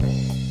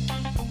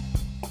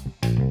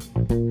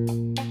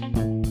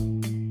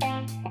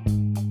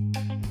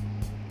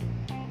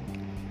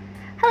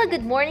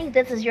good morning.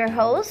 This is your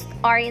host,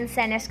 Arian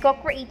Senes,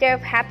 co-creator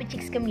of Happy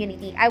Chicks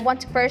Community. I want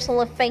to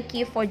personally thank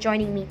you for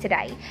joining me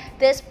today.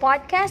 This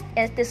podcast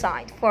is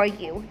designed for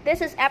you.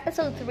 This is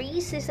episode 3,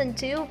 season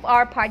 2 of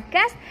our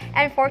podcast.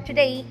 And for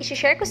today,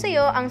 i-share ko sa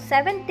iyo ang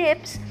 7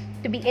 tips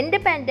to be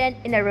independent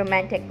in a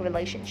romantic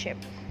relationship.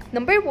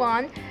 Number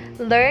 1,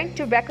 learn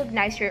to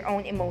recognize your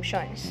own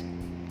emotions.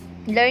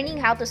 Learning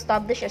how to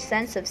establish a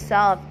sense of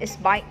self is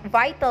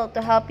vital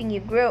to helping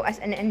you grow as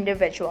an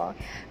individual.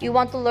 You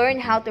want to learn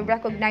how to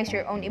recognize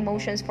your own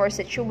emotions for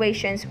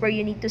situations where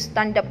you need to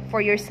stand up for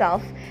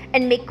yourself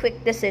and make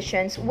quick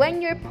decisions when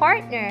your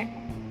partner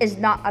is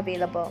not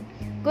available.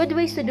 Good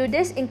ways to do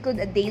this include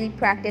a daily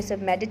practice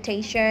of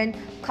meditation,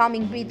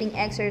 calming breathing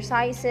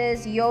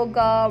exercises,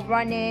 yoga,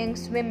 running,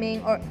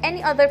 swimming, or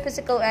any other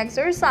physical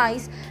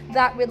exercise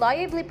that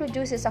reliably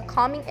produces a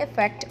calming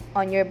effect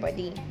on your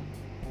body.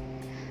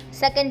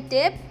 Second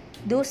tip,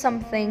 do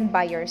something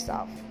by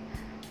yourself.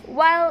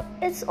 While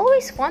it's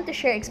always fun to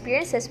share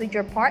experiences with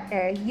your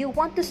partner, you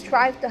want to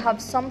strive to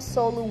have some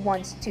solo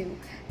ones too.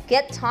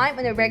 Get time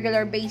on a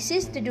regular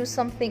basis to do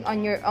something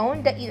on your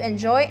own that you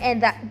enjoy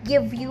and that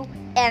give you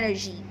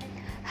energy.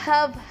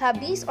 Have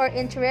hobbies or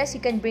interests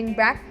you can bring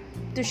back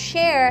to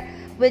share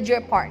with your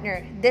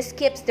partner. This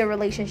keeps the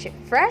relationship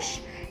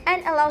fresh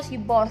and allows you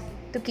both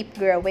to keep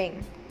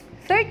growing.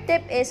 Third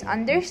tip is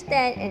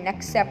understand and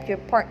accept your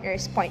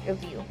partner's point of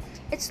view.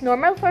 It's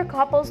normal for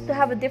couples to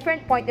have a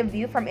different point of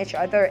view from each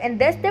other, and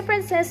these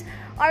differences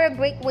are a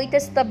great way to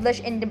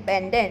establish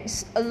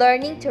independence.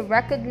 Learning to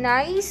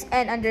recognize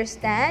and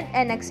understand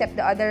and accept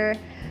the other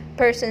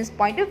person's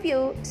point of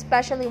view,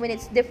 especially when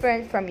it's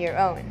different from your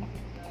own.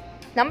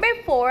 Number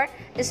 4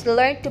 is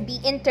learn to be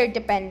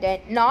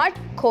interdependent, not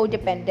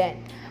codependent.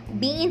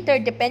 Being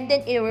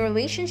interdependent in a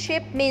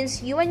relationship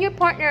means you and your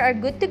partner are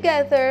good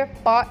together,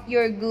 but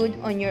you're good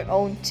on your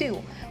own too.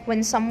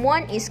 When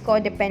someone is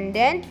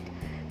codependent,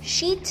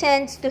 she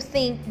tends to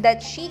think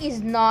that she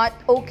is not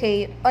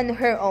okay on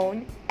her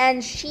own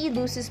and she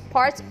loses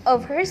parts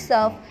of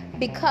herself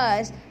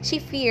because she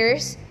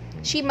fears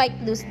she might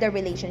lose the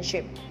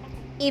relationship.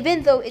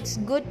 Even though it's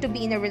good to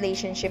be in a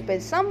relationship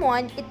with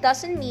someone, it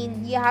doesn't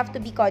mean you have to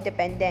be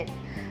codependent.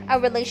 A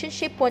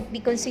relationship won't be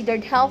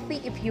considered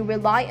healthy if you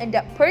rely on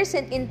that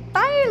person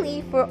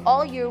entirely for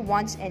all your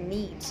wants and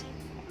needs.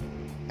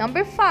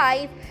 Number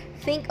 5,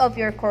 think of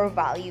your core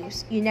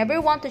values. You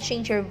never want to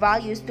change your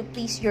values to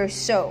please your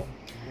soul.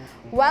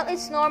 While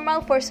it's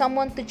normal for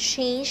someone to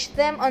change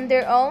them on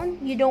their own,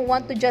 you don't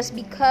want to just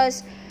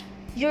because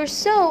your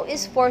soul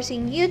is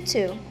forcing you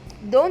to.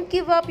 Don't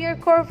give up your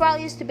core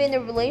values to be in a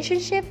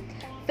relationship.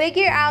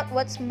 Figure out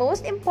what's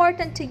most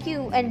important to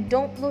you and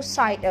don't lose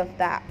sight of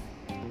that.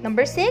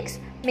 Number 6,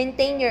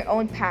 maintain your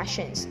own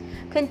passions.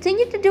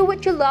 Continue to do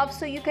what you love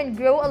so you can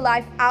grow a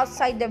life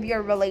outside of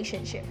your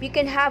relationship. You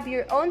can have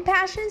your own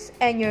passions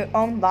and your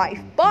own life,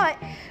 but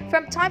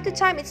from time to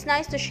time, it's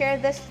nice to share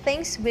these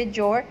things with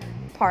your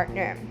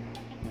partner.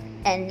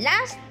 And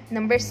last,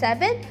 number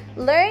 7,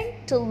 learn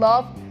to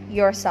love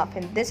yourself.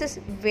 And this is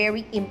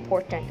very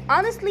important.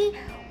 Honestly,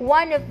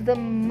 one of the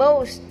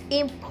most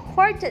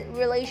important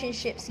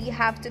relationships you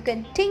have to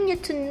continue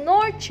to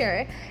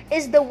nurture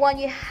is the one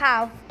you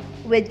have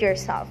with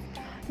yourself.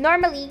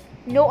 Normally,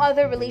 no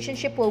other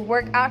relationship will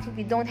work out if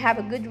you don't have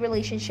a good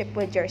relationship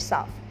with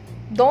yourself.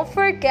 Don't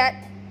forget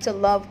to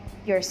love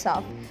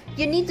yourself.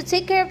 You need to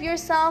take care of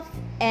yourself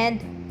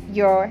and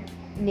your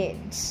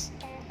needs.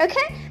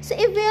 Okay? So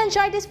if you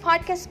enjoyed this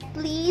podcast,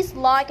 please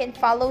like and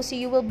follow so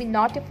you will be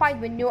notified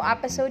when new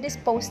episode is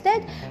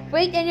posted.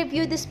 Rate and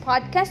review this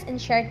podcast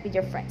and share it with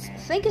your friends.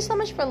 Thank you so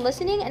much for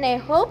listening, and I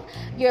hope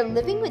you're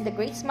living with a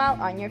great smile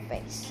on your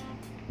face.